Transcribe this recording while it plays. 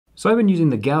So I've been using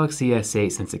the Galaxy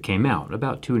S8 since it came out,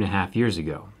 about 2.5 years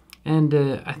ago. And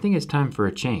I think it's time for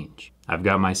a change. I've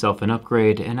got myself an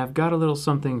upgrade, and I've got a little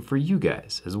something for you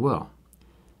guys as well.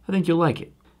 I think you'll like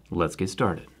it. Let's get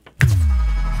started.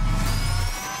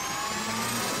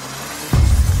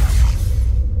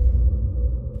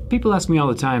 People ask me all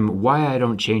the time why I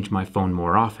don't change my phone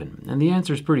more often, and the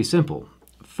answer is pretty simple.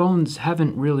 Phones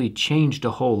haven't really changed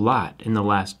a whole lot in the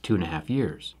last 2.5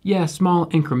 years. Yeah, small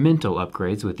incremental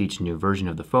upgrades with each new version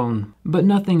of the phone, but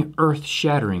nothing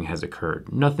earth-shattering has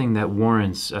occurred, nothing that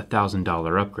warrants a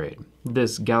 $1,000 upgrade.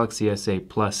 This Galaxy S8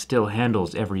 Plus still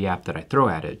handles every app that I throw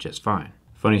at it just fine.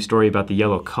 Funny story about the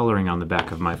yellow coloring on the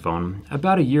back of my phone.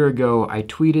 About a year ago, I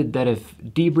tweeted that if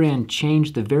Dbrand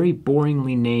changed the very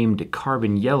boringly named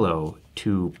Carbon Yellow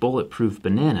to Bulletproof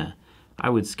Banana, I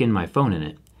would skin my phone in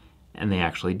it. And they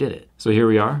actually did it. So here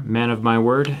we are, man of my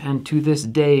word, and to this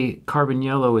day, Carbon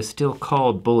Yellow is still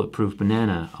called Bulletproof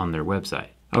Banana on their website.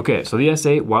 Okay, so the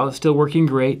S8, while it's still working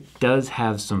great, does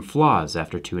have some flaws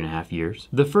after 2.5 years.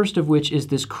 The first of which is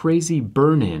this crazy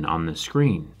burn-in on the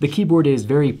screen. The keyboard is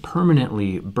very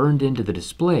permanently burned into the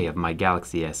display of my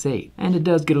Galaxy S8, and it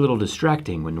does get a little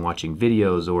distracting when watching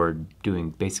videos or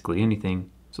doing basically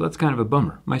anything. So that's kind of a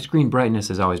bummer. My screen brightness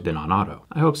has always been on auto.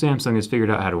 I hope Samsung has figured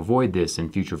out how to avoid this in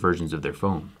future versions of their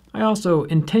phone. I also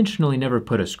intentionally never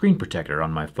put a screen protector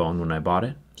on my phone when I bought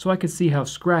it, so I could see how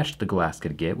scratched the glass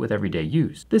could get with everyday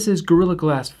use. This is Gorilla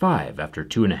Glass 5 after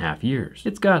 2.5 years.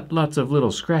 It's got lots of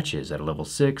little scratches at a level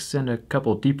 6 and a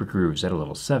couple deeper grooves at a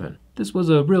level 7. This was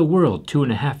a real-world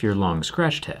 2.5-year-long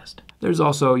scratch test. There's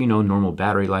also, normal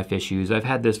battery life issues. I've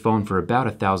had this phone for about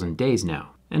 1,000 days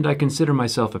now. And I consider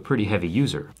myself a pretty heavy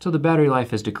user, so the battery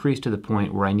life has decreased to the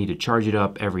point where I need to charge it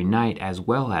up every night as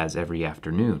well as every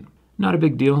afternoon. Not a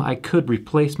big deal, I could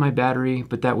replace my battery,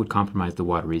 but that would compromise the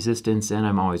water resistance and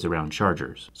I'm always around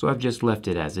chargers, so I've just left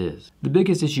it as is. The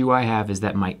biggest issue I have is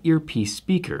that my earpiece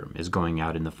speaker is going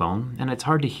out in the phone, and it's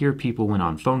hard to hear people when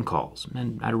on phone calls,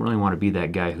 and I don't really want to be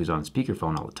that guy who's on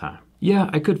speakerphone all the time.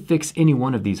 Yeah, I could fix any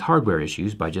one of these hardware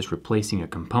issues by just replacing a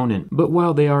component, but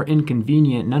while they are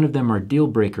inconvenient, none of them are deal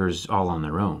breakers all on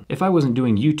their own. If I wasn't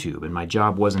doing YouTube and my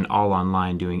job wasn't all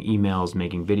online doing emails,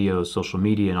 making videos, social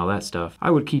media, and all that stuff, I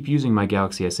would keep using my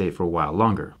Galaxy S8 for a while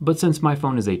longer. But since my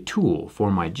phone is a tool for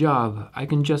my job, I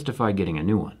can justify getting a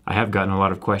new one. I have gotten a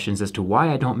lot of questions as to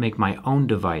why I don't make my own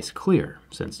device clear,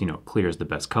 since, clear is the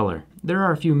best color. There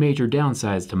are a few major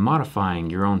downsides to modifying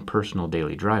your own personal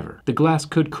daily driver. The glass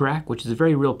could crack, which is a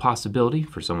very real possibility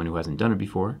for someone who hasn't done it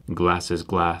before. Glass is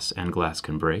glass, and glass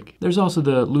can break. There's also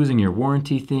the losing your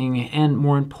warranty thing, and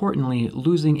more importantly,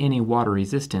 losing any water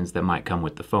resistance that might come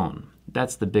with the phone.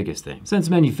 That's the biggest thing. Since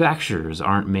manufacturers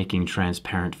aren't making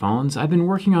transparent phones, I've been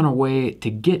working on a way to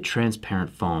get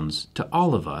transparent phones to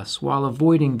all of us while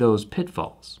avoiding those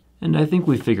pitfalls. And I think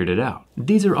we figured it out.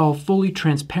 These are all fully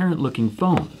transparent looking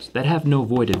phones that have no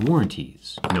voided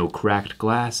warranties, no cracked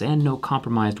glass, and no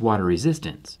compromised water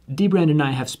resistance. Dbrand and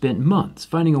I have spent months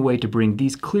finding a way to bring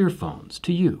these clear phones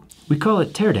to you. We call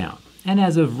it teardown. And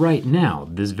as of right now,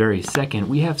 this very second,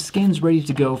 we have skins ready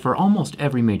to go for almost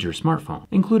every major smartphone,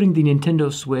 including the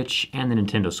Nintendo Switch and the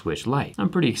Nintendo Switch Lite. I'm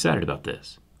pretty excited about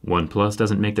this. OnePlus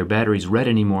doesn't make their batteries red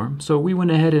anymore, so we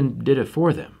went ahead and did it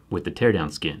for them with the teardown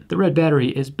skin. The red battery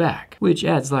is back, which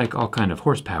adds like all kind of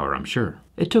horsepower, I'm sure.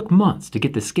 It took months to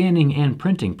get the scanning and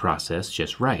printing process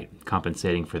just right,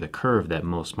 compensating for the curve that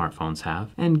most smartphones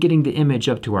have, and getting the image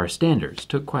up to our standards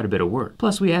took quite a bit of work.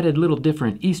 Plus we added little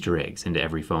different Easter eggs into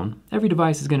every phone. Every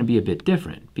device is going to be a bit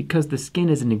different because the skin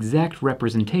is an exact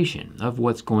representation of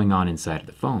what's going on inside of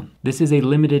the phone. This is a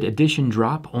limited edition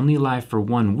drop only live for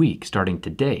 1 week starting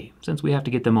today, since we have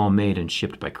to get them all made and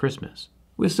shipped by Christmas.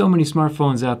 With so many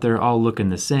smartphones out there all looking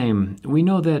the same, we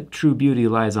know that true beauty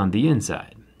lies on the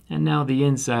inside. And now the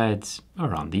insides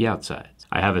are on the outsides.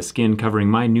 I have a skin covering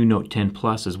my new Note 10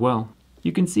 Plus as well.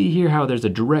 You can see here how there's a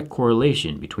direct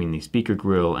correlation between the speaker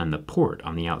grill and the port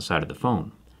on the outside of the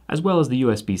phone, as well as the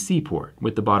USB-C port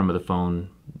with the bottom of the phone,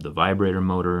 the vibrator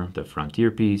motor, the front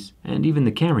earpiece, and even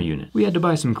the camera unit. We had to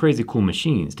buy some crazy cool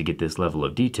machines to get this level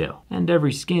of detail, and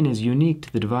every skin is unique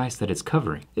to the device that it's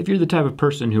covering. If you're the type of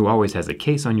person who always has a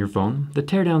case on your phone, the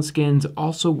teardown skins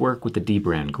also work with the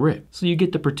Dbrand grip, so you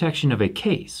get the protection of a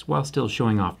case while still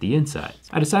showing off the insides.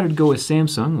 I decided to go with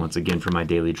Samsung once again for my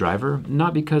daily driver,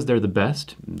 not because they're the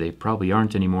best, they probably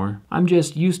aren't anymore. I'm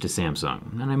just used to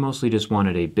Samsung, and I mostly just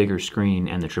wanted a bigger screen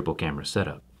and the triple camera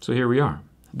setup. So here we are.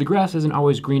 The grass isn't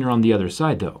always greener on the other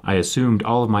side though. I assumed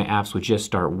all of my apps would just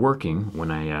start working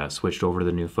when I switched over to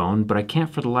the new phone, but I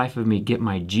can't for the life of me get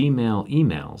my Gmail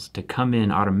emails to come in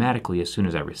automatically as soon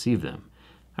as I receive them.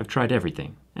 I've tried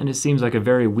everything, and it seems like a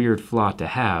very weird flaw to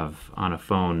have on a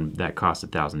phone that costs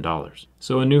 $1,000.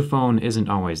 So a new phone isn't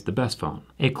always the best phone.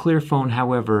 A clear phone,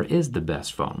 however, is the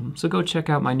best phone, so go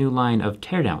check out my new line of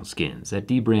teardown skins at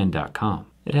dbrand.com.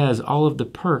 It has all of the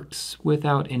perks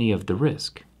without any of the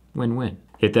risk. Win-win.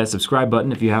 Hit that subscribe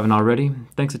button if you haven't already.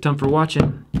 Thanks a ton for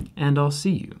watching, and I'll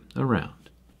see you around.